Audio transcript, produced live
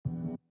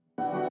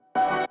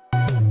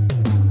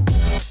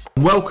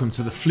Welcome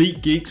to the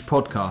Fleet Geeks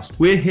podcast.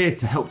 We're here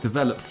to help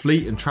develop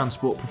fleet and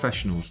transport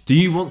professionals. Do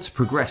you want to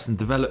progress and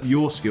develop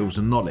your skills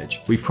and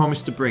knowledge? We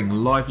promise to bring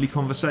lively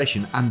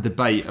conversation and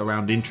debate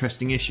around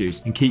interesting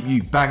issues and keep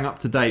you bang up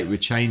to date with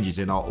changes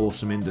in our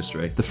awesome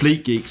industry. The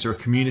Fleet Geeks are a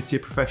community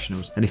of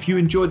professionals, and if you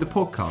enjoy the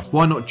podcast,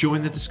 why not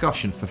join the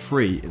discussion for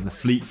free in the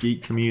Fleet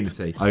Geek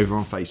community over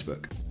on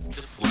Facebook?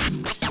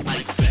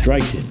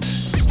 Straight in.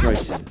 I'll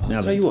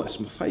tell you what, it's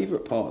my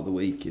favourite part of the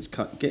week is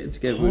getting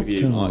together with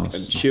you, Mike,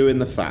 and chewing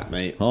the fat,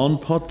 mate. On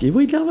podcast,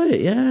 we love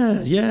it.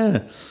 Yeah.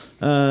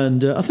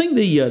 And I think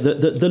the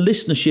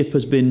listenership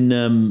has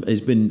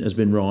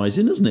been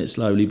rising, hasn't it?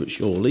 Slowly but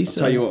surely. I'll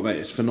tell you what, mate,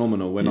 it's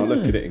phenomenal when I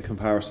look at it in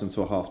comparison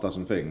to a half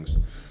dozen things.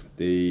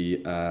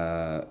 The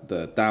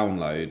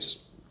downloads,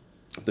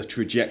 the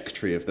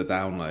trajectory of the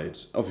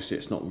downloads. Obviously,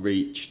 it's not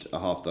reached a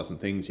half dozen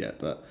things yet,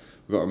 but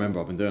we've got to remember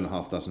I've been doing a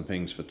half dozen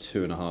things for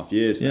 2.5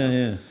 years now.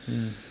 Yeah.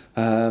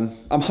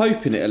 I'm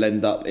hoping it'll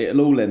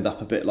all end up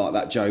a bit like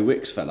that Joe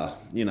Wicks fella,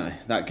 you know,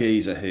 that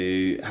geezer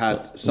who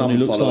had some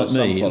followers.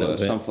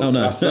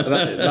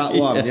 That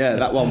one,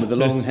 that one with the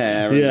long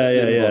hair and the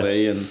slim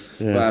body and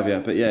what have you.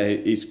 But yeah,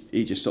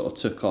 he just sort of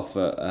took off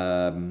at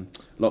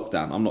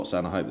lockdown. I'm not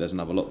saying I hope there's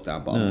another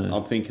lockdown, but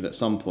I'm thinking at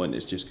some point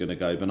it's just going to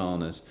go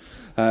bananas.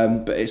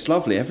 But it's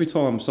lovely every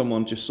time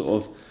someone just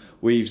sort of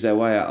weaves their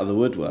way out of the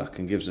woodwork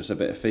and gives us a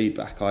bit of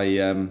feedback.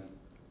 I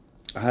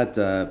had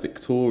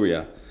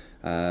Victoria,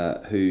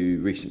 who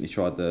recently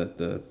tried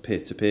the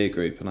peer-to-peer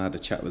group, and I had a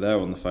chat with her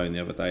on the phone the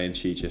other day, and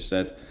she just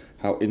said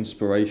how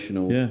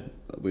inspirational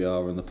we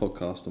are in the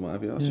podcast and what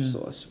have you. I just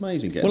thought it's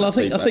amazing getting I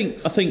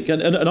think,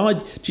 and I,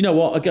 do you know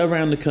what? I go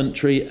around the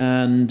country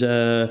and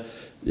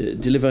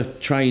deliver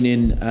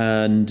training,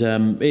 and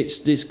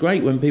it's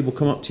great when people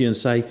come up to you and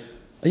say,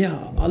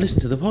 "Yeah, I listen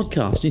to the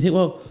podcast." And you think,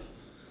 well,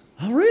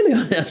 oh really?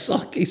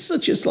 It's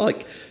such a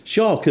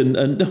shock, and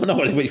no, I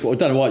don't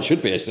know why it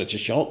should be such a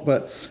shock,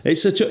 but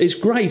it's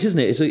great, isn't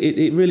it?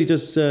 It really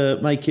does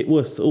make it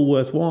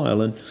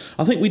worthwhile. And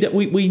I think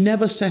we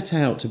never set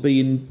out to be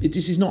in.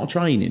 This is not a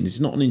training. It's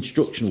not an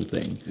instructional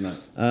thing. No.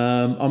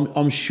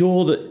 I'm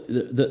sure that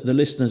the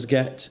listeners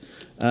get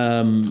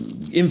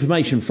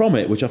information from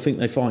it, which I think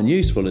they find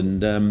useful,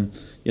 and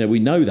we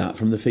know that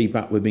from the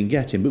feedback we've been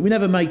getting. But we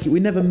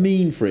never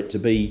mean for it to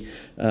be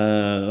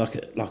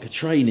like a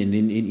training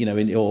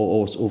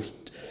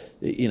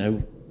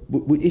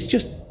it's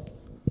just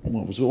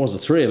what was the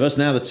three of us,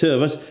 now the two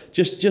of us,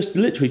 just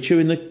literally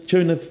chewing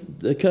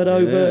the cud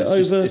over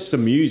it's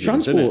some musings,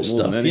 transport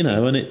stuff,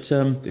 and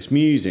it's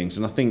musings,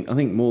 and I think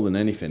more than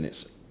anything,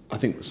 I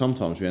think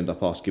sometimes we end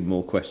up asking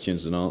more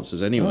questions than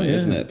answers anyway,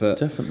 isn't it? But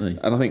definitely.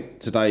 And I think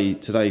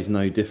today's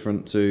no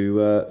different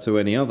to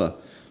any other.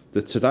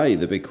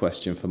 The big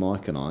question for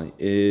Mike and I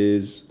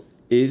is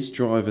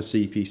Driver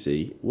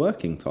CPC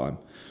working time?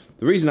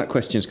 The reason that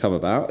question's come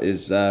about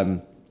is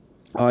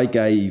I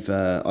gave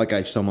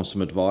someone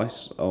some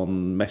advice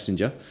on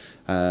Messenger,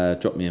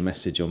 dropped me a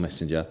message on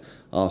Messenger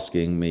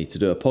asking me to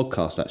do a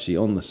podcast actually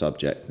on the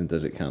subject, and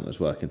does it count as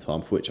working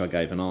time, for which I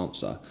gave an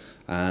answer.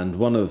 And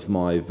one of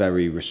my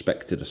very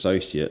respected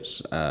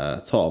associates,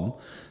 Tom,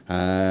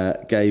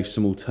 gave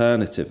some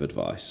alternative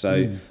advice.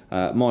 So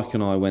Mike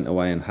and I went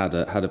away and had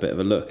a bit of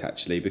a look,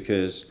 actually,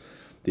 because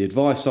the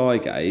advice I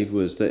gave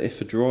was that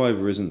if a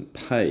driver isn't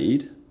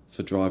paid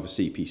for Driver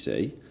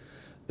CPC,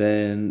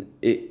 then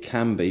it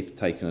can be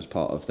taken as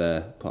part of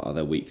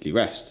their weekly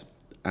rest.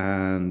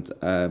 And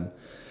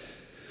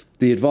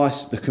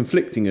the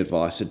conflicting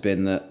advice had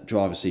been that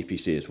Driver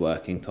CPC is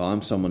working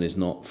time. Someone is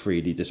not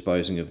freely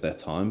disposing of their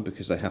time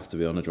because they have to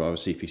be on a Driver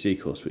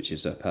CPC course, which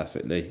is a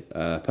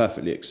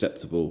perfectly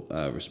acceptable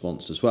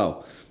response as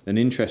well. And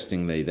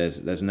interestingly,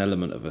 there's an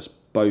element of us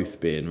both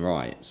being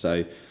right.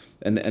 So,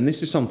 and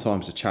this is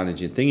sometimes a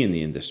challenging thing in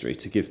the industry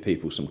to give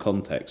people some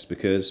context,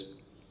 because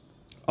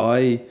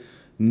I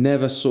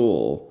never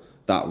saw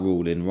that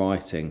rule in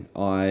writing.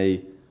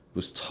 I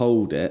was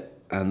told it,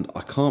 and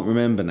I can't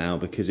remember now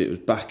because it was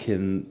back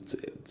in.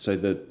 So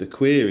the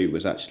query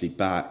was actually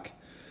back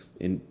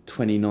in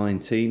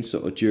 2019,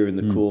 sort of during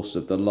the course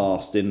of the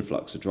last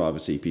influx of Driver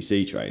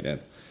CPC training,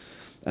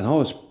 and I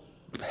was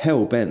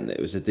hell bent that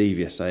it was a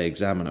DVSA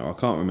examiner. I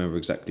can't remember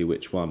exactly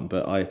which one,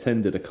 but I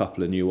attended a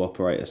couple of new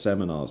operator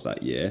seminars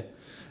that year,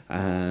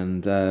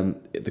 and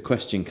the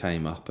question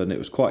came up, and it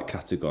was quite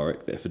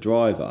categoric that if a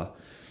driver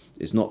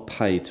is not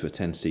paid to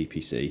attend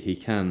CPC, he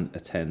can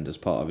attend as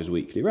part of his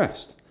weekly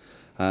rest.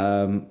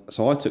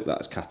 So I took that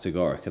as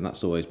categoric, and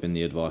that's always been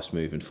the advice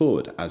moving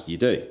forward, as you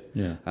do.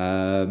 Yeah.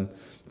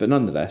 But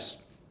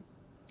nonetheless,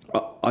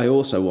 I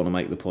also want to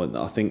make the point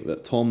that I think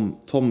that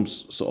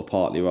Tom's sort of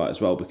partly right as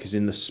well, because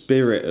in the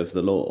spirit of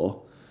the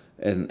law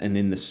and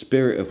in the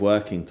spirit of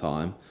working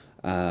time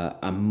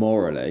and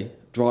morally,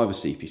 Driver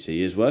CPC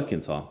is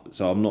working time.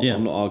 So I'm not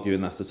arguing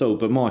that at all.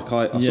 But Mike,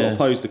 I sort of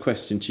posed the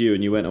question to you,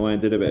 and you went away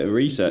and did a bit of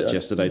research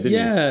yesterday, didn't you?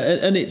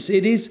 Yeah, and it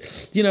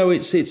is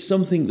it's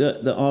something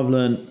that I've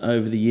learned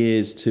over the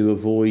years to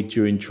avoid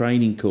during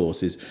training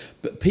courses.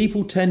 But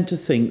people tend to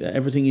think that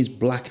everything is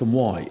black and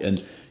white,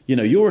 and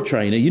you're a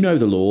trainer, you know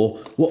the law.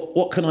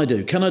 What can I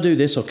do? Can I do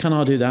this or can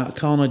I do that?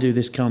 Can't I do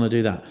this? Can't I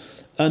do that?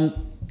 And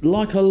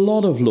like a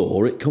lot of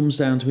law, it comes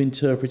down to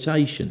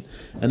interpretation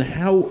and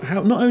how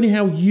not only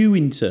how you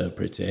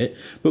interpret it,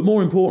 but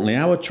more importantly,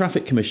 how a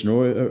traffic commissioner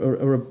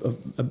or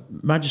a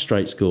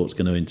magistrate's court's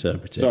going to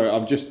interpret it. Sorry,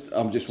 I'm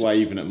just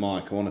waving at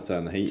Mike. I want to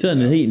turn the heat. Turn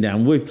the heating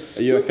down. Are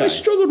you okay? We've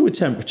struggled with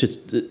temperature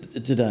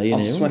today.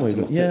 I'm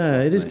sweating my tits off,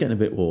 it is mate. getting a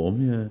bit warm.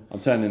 Yeah, I'm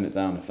turning it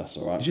down if that's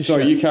all right. Just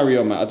Sorry, you carry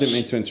on, mate. I didn't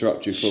mean to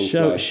interrupt you.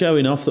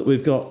 Showing off that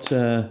we've got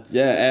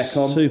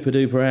aircon, super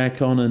duper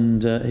aircon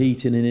and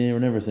heating in here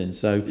and everything.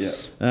 So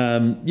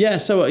yeah.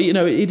 So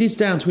it is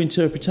down to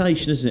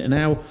interpretation, isn't it? And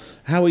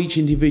how each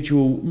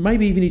individual,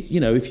 maybe even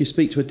if you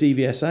speak to a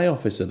DVSA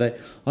officer,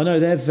 I know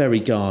they're very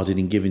guarded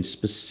in giving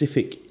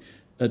specific.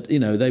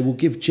 They will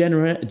give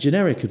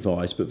generic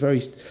advice, but very.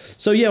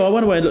 So I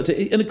went away and looked at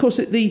it, and of course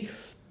the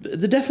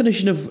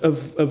definition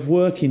of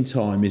working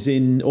time is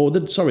in,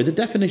 the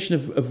definition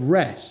of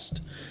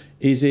rest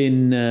is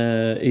in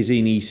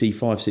EC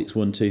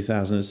 561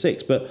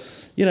 2006. But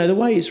the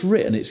way it's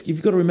written,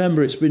 you've got to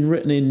remember it's been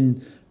written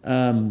in.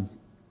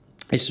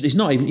 It's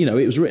not even,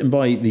 it was written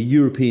by the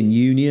European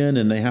Union,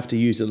 and they have to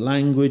use a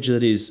language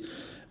that is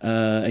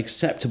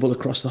acceptable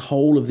across the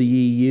whole of the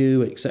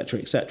EU, etc.,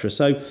 etc.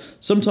 So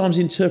sometimes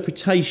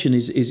interpretation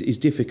is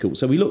difficult.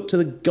 So we look to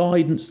the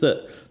guidance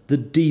that the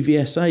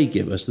DVSA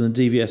give us, and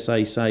the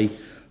DVSA say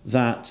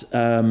that. Do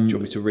you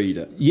want me to read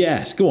it?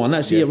 Yes, go on.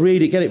 Let's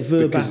read it. Get it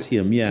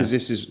verbatim. Because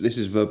this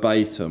is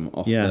verbatim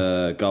off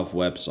the Gov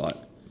website.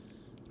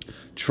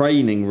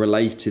 Training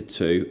related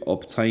to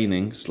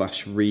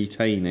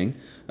obtaining/retaining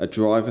a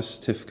driver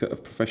certificate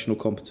of professional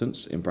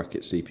competence in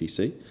bracket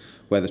CPC,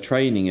 where the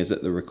training is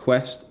at the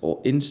request or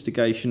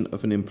instigation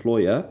of an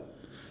employer,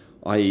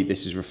 i.e.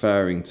 this is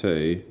referring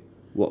to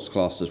what's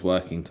classed as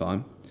working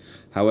time.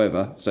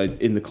 However, so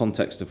in the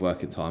context of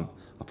working time,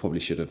 I probably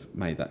should have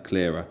made that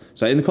clearer.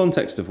 So in the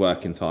context of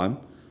working time,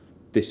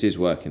 this is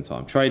working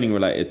time. Training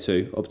related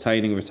to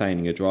obtaining,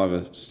 retaining a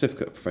driver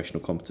certificate of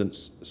professional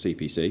competence,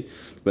 CPC,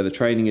 where the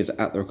training is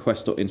at the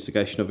request or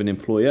instigation of an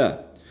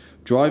employer.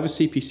 Driver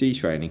CPC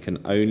training can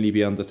only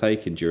be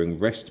undertaken during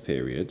rest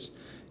periods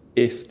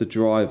if the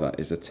driver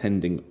is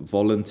attending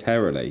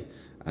voluntarily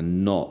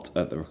and not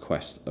at the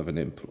request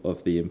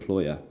of the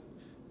employer.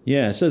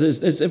 Yeah, so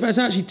there's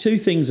actually two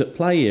things at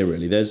play here,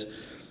 really. There's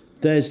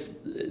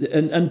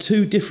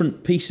two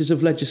different pieces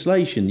of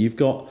legislation. You've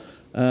got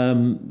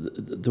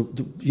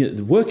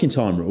the working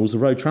time rules, the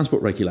road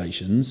transport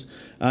regulations,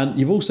 and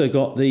you've also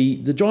got the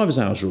driver's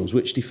hours rules,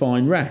 which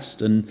define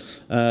rest. And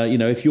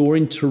if you're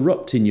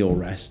interrupting your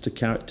rest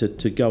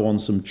to go on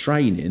some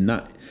training,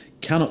 that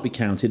cannot be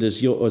counted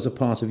as a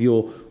part of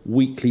your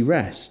weekly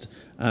rest.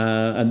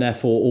 And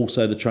therefore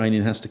also the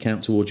training has to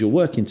count towards your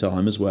working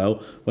time as well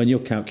when you're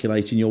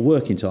calculating your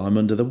working time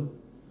under the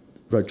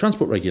road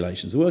transport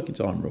regulations, the working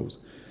time rules.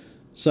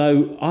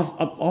 So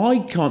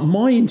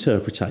my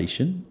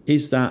interpretation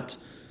is that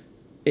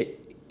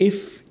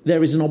if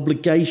there is an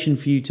obligation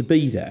for you to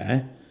be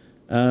there,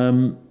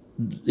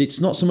 it's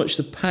not so much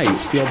the pay,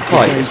 it's the obligation.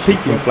 Hi, it's Pete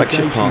from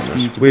Flagship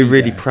Partners. We're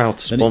really proud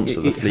to sponsor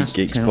the Fleet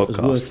Geeks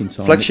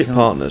podcast. Flagship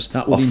Partners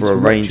offer a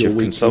range of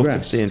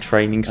consultancy and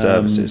training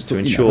services to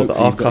ensure that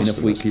our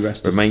customers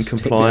remain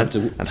compliant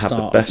and have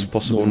the best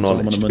possible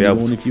knowledge to be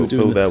able to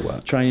fulfill their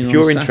work. If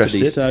you're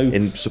interested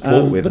in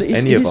support with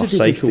any of our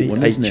safety, HR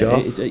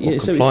or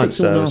compliance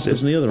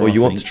services, or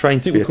you want to train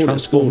to be a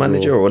transport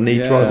manager or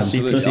need driver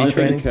CPC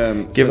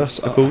training, give us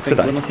a call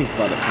today. When I think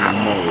about it from a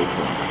moral point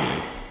of view,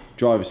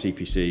 driver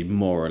CPC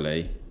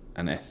morally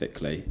and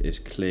ethically is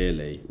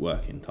clearly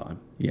working time.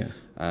 Yeah.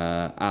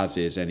 As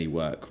is any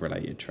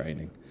work-related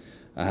training.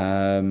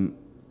 And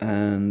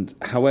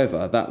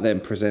however, that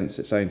then presents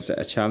its own set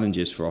of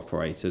challenges for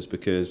operators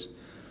because,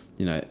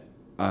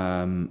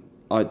 I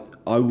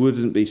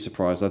wouldn't be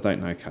surprised, I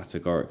don't know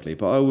categorically,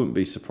 but I wouldn't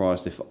be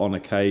surprised if on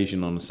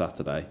occasion on a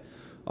Saturday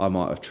I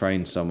might have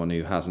trained someone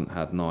who hasn't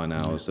had 9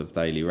 hours of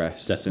daily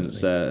rest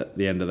since the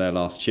end of their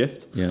last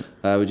shift. Yeah.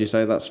 Would you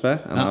say that's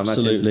fair? And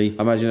absolutely.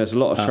 I imagine there's a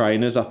lot of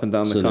trainers up and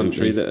down the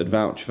country that would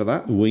vouch for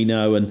that. We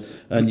know, and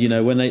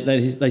when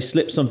they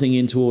slip something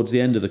in towards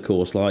the end of the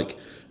course, like,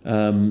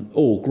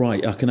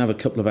 great, I can have a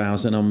couple of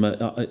hours and I'm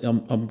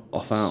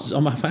off out.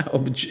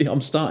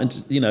 I'm starting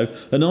to,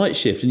 a night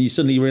shift, and you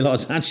suddenly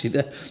realise actually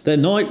they're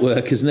night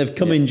workers and they've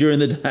come in during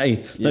the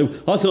day. Yeah.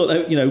 I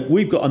thought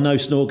we've got a no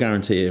snore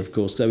guarantee here, of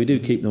course, so we do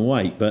keep them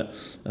awake, but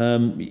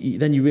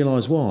then you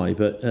realise why.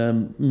 But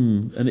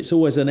and it's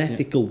always an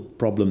ethical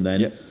problem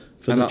then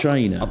for the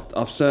trainer.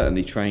 I've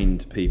certainly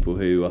trained people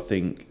who I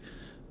think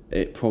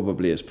it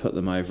probably has put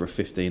them over a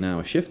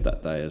 15-hour shift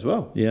that day as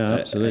well. Yeah,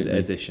 absolutely.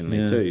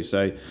 Additionally too.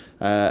 So,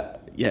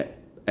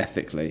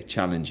 ethically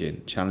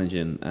challenging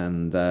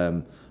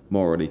and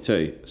morally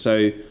too.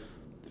 So,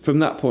 from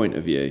that point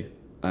of view,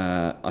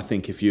 I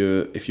think if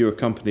you're a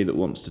company that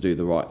wants to do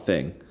the right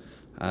thing,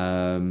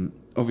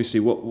 obviously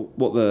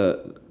what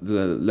the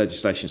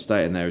legislation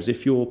stating there is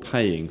if you're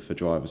paying for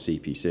driver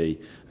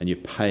CPC and you're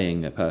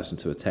paying a person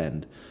to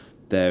attend,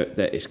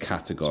 it's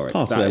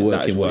categorical. Part of their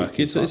working week.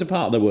 It's a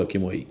part of their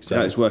working week. So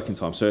that is working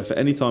time. So if at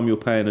any time you're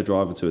paying a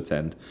driver to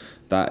attend,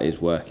 that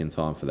is working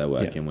time for their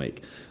working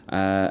week.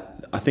 I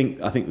think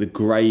the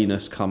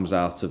greyness comes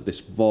out of this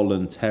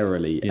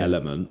voluntarily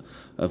element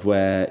of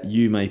where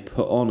you may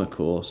put on a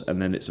course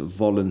and then it's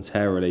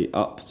voluntarily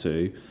up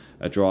to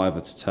a driver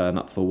to turn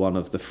up for one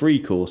of the free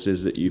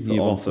courses that you've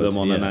on for them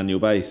on an annual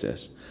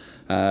basis.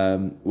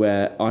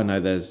 Where I know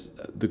there's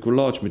the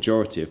large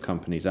majority of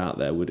companies out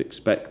there would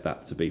expect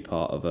that to be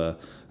part of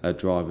a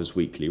driver's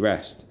weekly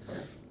rest.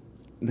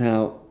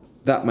 Now,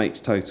 that makes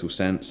total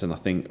sense, and I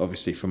think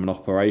obviously from an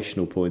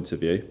operational point of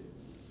view,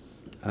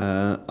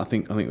 I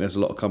think there's a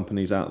lot of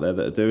companies out there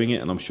that are doing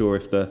it, and I'm sure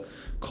if the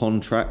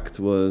contract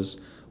was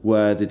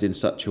worded in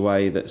such a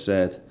way that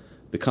said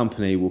the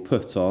company will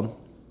put on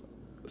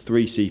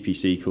 3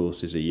 CPC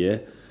courses a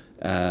year,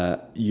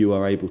 you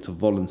are able to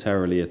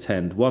voluntarily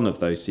attend one of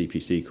those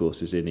CPC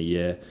courses in a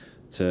year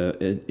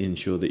to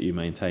ensure that you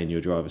maintain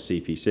your driver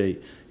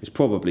CPC. It's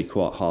probably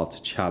quite hard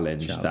to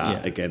challenge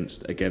that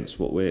against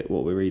what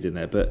we're reading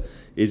there. But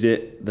is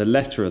it the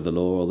letter of the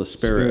law or the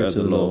spirit of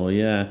the law?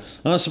 Yeah,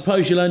 and I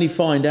suppose you'll only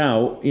find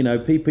out.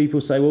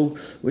 People say, "Well,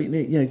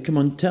 come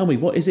on, tell me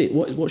what is it?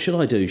 What should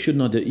I do?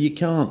 Shouldn't I do?" You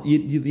can't.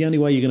 The only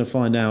way you're going to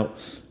find out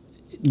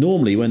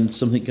normally when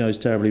something goes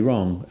terribly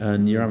wrong,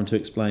 and you're having to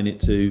explain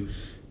it to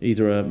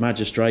either a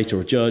magistrate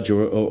or a judge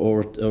or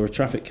a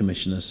traffic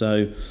commissioner.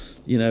 So,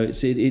 I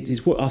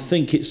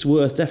think it's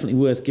definitely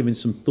worth giving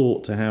some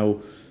thought to how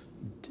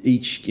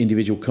each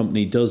individual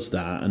company does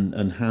that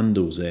and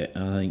handles it.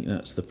 I think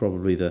that's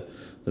probably the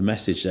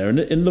message there.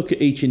 And look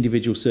at each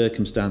individual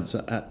circumstance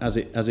as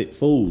it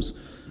falls.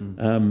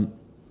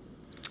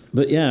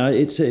 But yeah,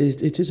 it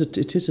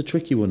is a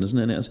tricky one,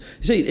 isn't it?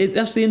 You see,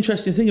 that's the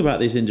interesting thing about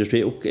this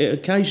industry. It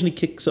occasionally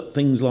kicks up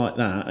things like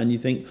that, and you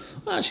think,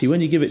 well, actually,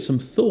 when you give it some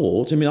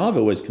thought, I mean, I've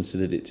always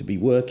considered it to be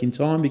working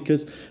time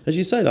because, as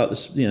you say, like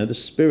the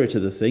spirit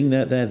of the thing,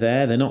 they're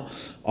there. They're not.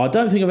 I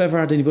don't think I've ever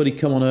had anybody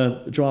come on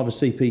a driver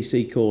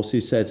CPC course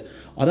who said,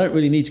 I don't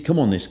really need to come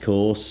on this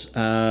course,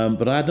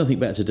 but I had nothing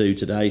better to do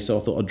today, so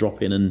I thought I'd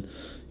drop in and.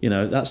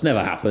 That's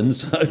never happened.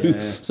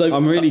 So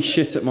I'm really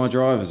shit at my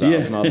driver's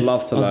hours, and I'd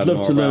love to learn more. I'd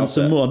love to learn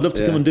some more. I'd love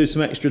to come and do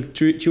some extra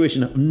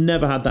tuition. I've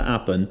never had that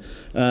happen.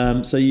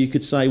 So you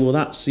could say, well,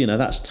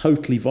 that's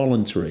totally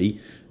voluntary.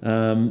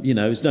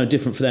 It's no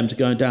different for them to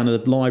going down to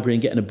the library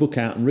and getting a book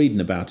out and reading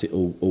about it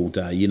all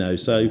day.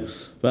 So,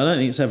 but I don't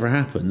think it's ever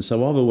happened.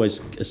 So I've always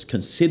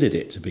considered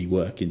it to be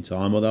working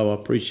time. Although I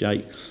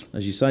appreciate,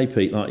 as you say,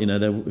 Pete,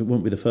 it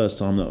won't be the first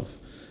time that I've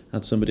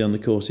had somebody on the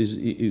course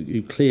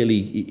who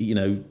clearly,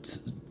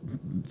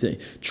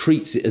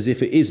 treats it as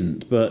if it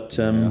isn't. But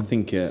I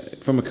think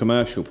from a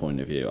commercial point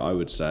of view, I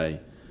would say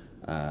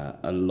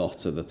a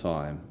lot of the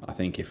time, I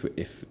think if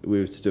we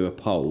were to do a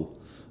poll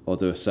or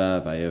do a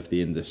survey of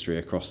the industry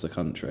across the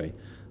country,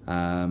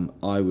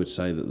 I would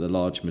say that the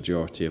large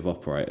majority of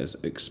operators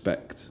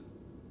expect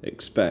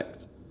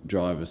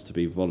drivers to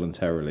be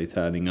voluntarily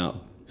turning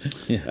up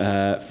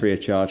free of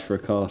charge for a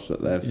course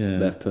that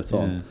they've put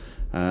on.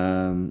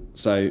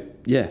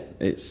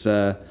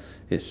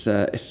 It's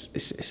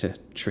a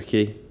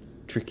tricky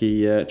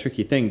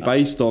thing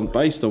based on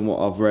what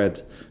I've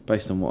read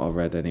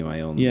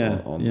anyway on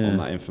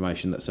that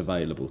information that's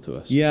available to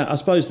us. Yeah, I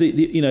suppose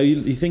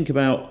you think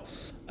about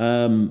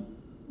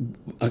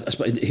I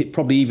suppose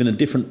probably even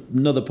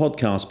another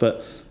podcast,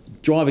 but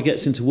driver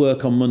gets into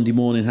work on Monday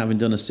morning having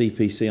done a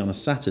CPC on a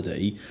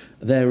Saturday.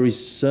 There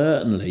is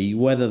certainly,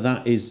 whether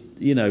that is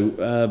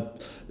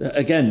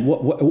again,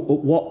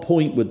 what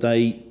point would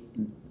they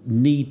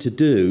need to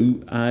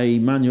do a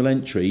manual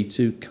entry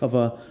to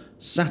cover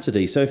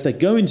Saturday? So if they're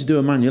going to do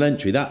a manual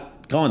entry, that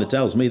kind of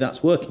tells me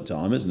that's working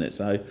time, isn't it?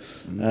 So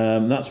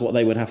that's what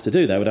they would have to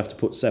do. They would have to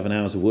put 7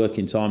 hours of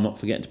working time, not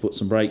forgetting to put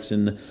some breaks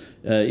in,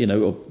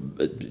 or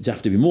it'd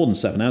have to be more than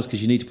 7 hours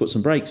because you need to put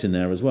some breaks in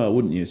there as well,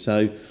 wouldn't you?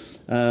 So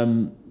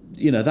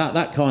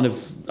that kind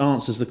of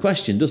answers the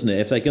question, doesn't it?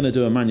 If they're going to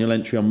do a manual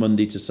entry on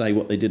Monday to say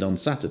what they did on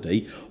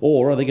Saturday,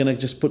 or are they going to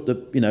just put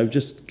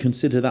just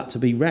consider that to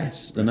be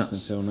rest? And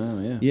that's until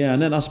now, yeah.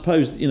 And then I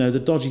suppose the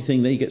dodgy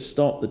thing that you get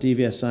stopped, the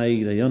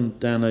DVSA, they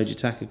download your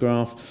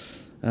tachograph.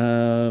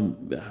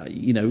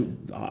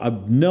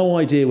 I've no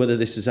idea whether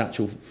this is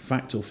actual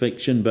fact or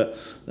fiction, but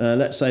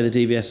let's say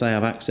the DVSA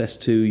have access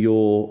to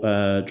your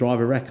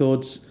driver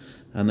records.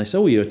 And they say,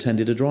 "Oh, you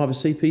attended a driver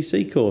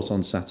CPC course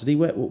on Saturday.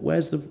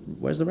 Where's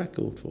the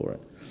record for it?"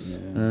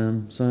 Yeah.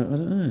 So I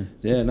don't know.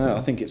 Yeah, no,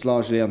 I think it's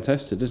largely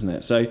untested, isn't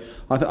it? So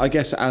I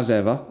guess as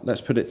ever, let's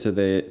put it to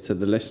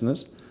the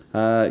listeners.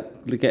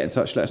 Get in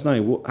touch. Let us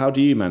know. How do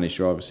you manage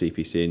driver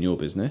CPC in your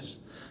business?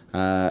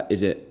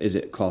 Is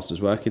it classed as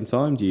working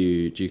time? Do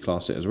you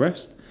class it as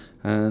rest?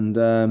 And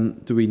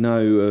do we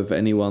know of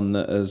anyone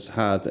that has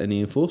had any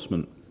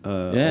enforcement?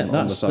 On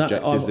the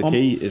subject is the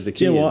key.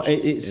 Do you know what?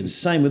 It's the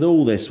same with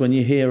all this. When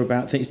you hear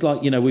about things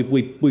like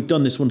we've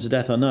done this one to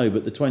death, I know,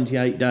 but the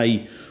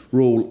 28-day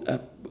rule.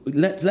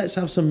 Let's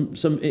have some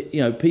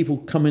people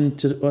come in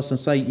to us and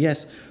say,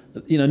 yes,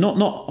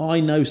 not I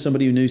know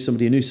somebody who knew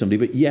somebody who knew somebody,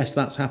 but yes,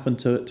 that's happened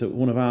to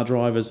one of our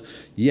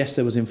drivers. Yes,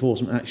 there was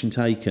enforcement action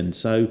taken.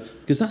 So,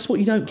 because that's what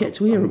you don't get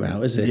to hear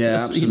about, is it? Yeah,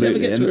 absolutely. You never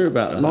get to hear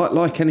about that.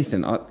 Like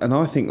anything,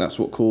 I think that's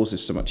what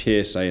causes so much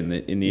hearsay in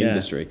the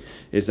industry,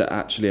 is that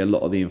actually a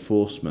lot of the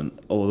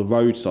enforcement, or the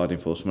roadside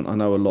enforcement, I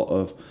know a lot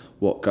of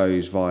what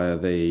goes via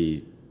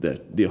the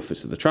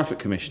Office of the Traffic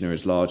Commissioner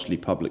is largely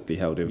publicly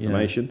held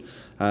information,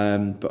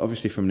 but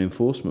obviously from an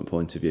enforcement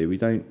point of view, we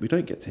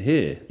don't get to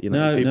hear.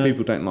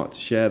 People don't like to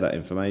share that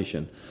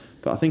information.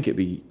 But I think it'd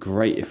be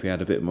great if we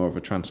had a bit more of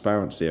a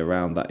transparency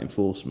around that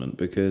enforcement,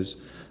 because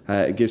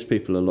it gives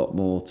people a lot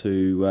more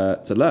to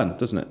learn,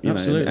 doesn't it?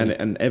 Absolutely.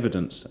 And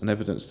evidence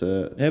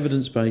to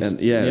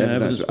evidence-based.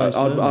 Evidence-based.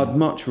 I'd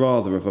much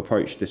rather have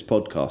approached this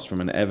podcast from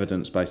an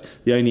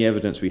evidence-based. The only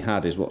evidence we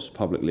had is what's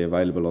publicly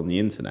available on the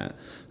internet,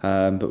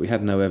 but we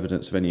had no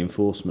evidence of any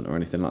enforcement or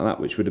anything like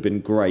that, which would have been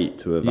great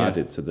to have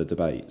added to the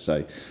debate.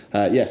 So,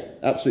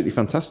 absolutely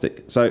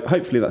fantastic. So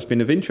hopefully that's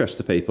been of interest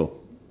to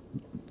people.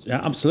 Yeah,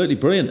 absolutely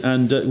brilliant,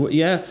 and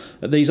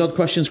these odd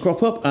questions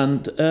crop up,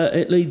 and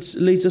it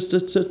leads us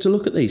to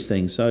look at these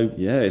things. So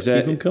keep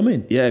them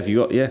coming. Yeah, if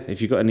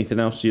you got anything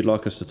else you'd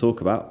like us to talk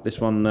about,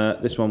 this one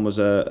was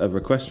a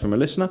request from a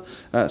listener.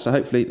 So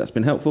hopefully that's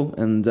been helpful,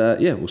 and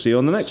we'll see you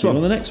on the next one. See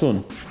you on the next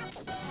one.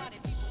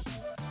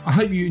 I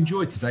hope you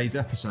enjoyed today's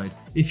episode.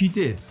 If you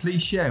did,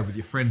 please share with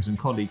your friends and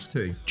colleagues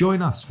too.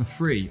 Join us for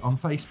free on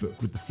Facebook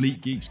with the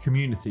Fleet Geeks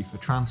community for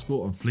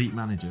transport and fleet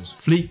managers.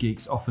 Fleet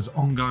Geeks offers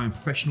ongoing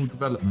professional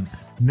development,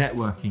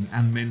 networking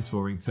and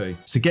mentoring too.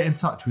 So get in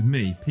touch with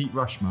me, Pete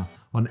Rushmer,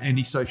 on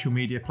any social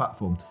media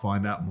platform to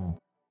find out more.